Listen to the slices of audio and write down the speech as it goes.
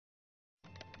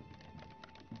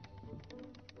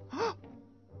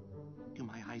Do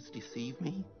my eyes deceive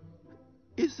me?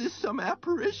 Is this some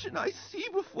apparition I see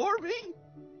before me?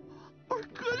 Or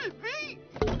could it be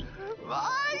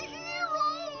my hero?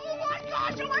 Oh my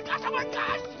gosh, oh my gosh, oh my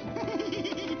gosh!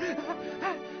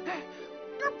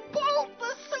 You're Bolt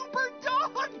the Super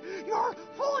Dog! You're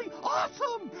fully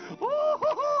awesome!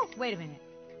 Oh. Wait a minute.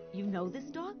 You know this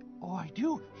dog? Oh, I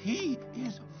do. He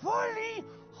is fully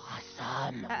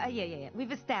awesome. Yeah.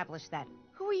 We've established that.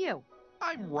 Who are you?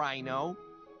 I'm Rhino.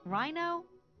 Rhino?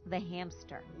 The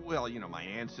hamster. Well, you know, my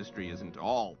ancestry isn't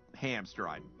all hamster.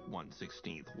 I'm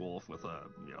 1/16 wolf with a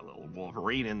little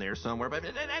Wolverine in there somewhere, but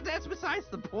that's besides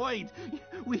the point.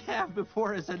 We have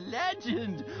before us a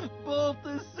legend, Bolt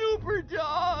the Super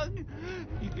Dog.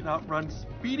 He can outrun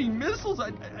speeding missiles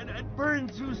and burn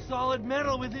through solid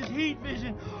metal with his heat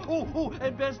vision. Oh,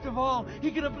 and best of all, he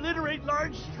can obliterate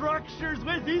large structures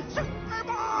with his super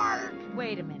bark.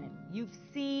 Wait a minute. You've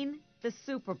seen the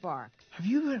super bark. Have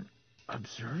you been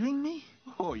observing me?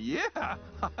 Oh, yeah.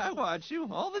 I watch you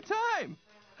all the time.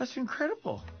 That's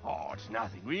incredible. Oh, it's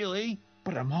nothing, really.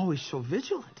 But I'm always so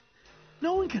vigilant.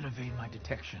 No one can evade my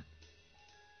detection.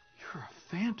 You're a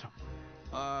phantom.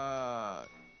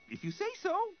 If you say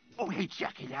so. Okay,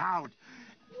 check it out.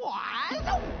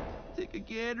 What? Take a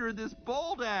gander at this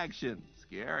bold action.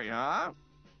 Scary, huh?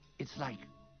 It's like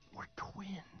we're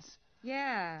twins.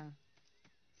 Yeah.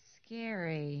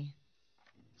 Scary.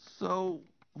 So,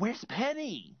 where's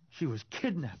Penny? She was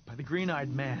kidnapped by the green-eyed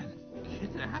man.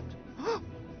 Kidnapped?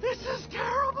 This is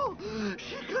terrible!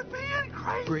 She could be in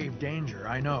great... Grave danger,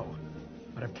 I know.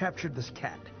 But I've captured this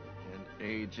cat. An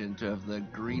agent of the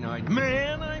green-eyed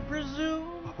man, I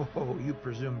presume? Oh, you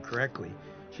presume correctly.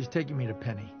 She's taking me to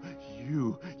Penny.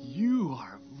 You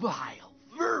are vile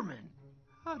vermin!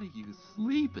 How do you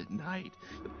sleep at night?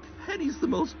 Penny's the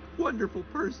most wonderful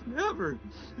person ever.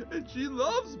 And she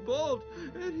loves Bolt.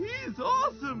 And he's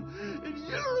awesome. And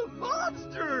you're a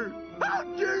monster. How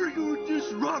dare you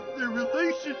disrupt their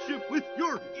relationship with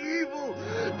your evil?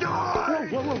 Die!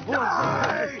 Whoa.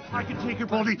 Die! I can take her,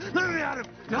 Bolty. Let me at him.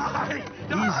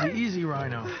 Die! Easy,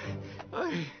 Rhino.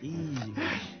 Easy.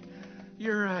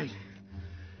 You're right.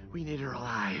 We need her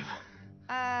alive.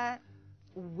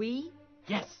 We?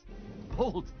 Yes.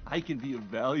 Bolt, I can be a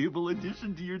valuable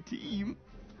addition to your team.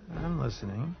 I'm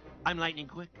listening. I'm lightning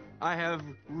quick. I have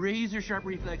razor-sharp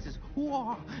reflexes.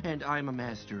 Whoa, and I'm a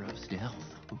master of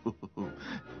stealth.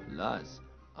 Plus,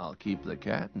 I'll keep the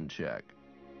cat in check.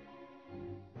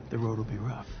 The road will be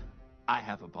rough. I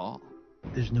have a ball.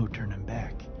 There's no turning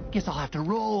back. Guess I'll have to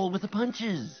roll with the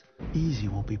punches. Easy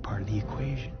won't be part of the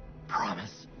equation.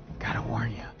 Promise. Gotta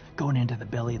warn you, going into the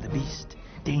belly of the beast.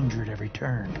 Danger at every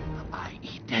turn. I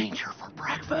eat danger for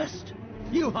breakfast.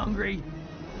 You hungry?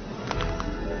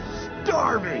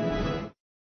 Starving!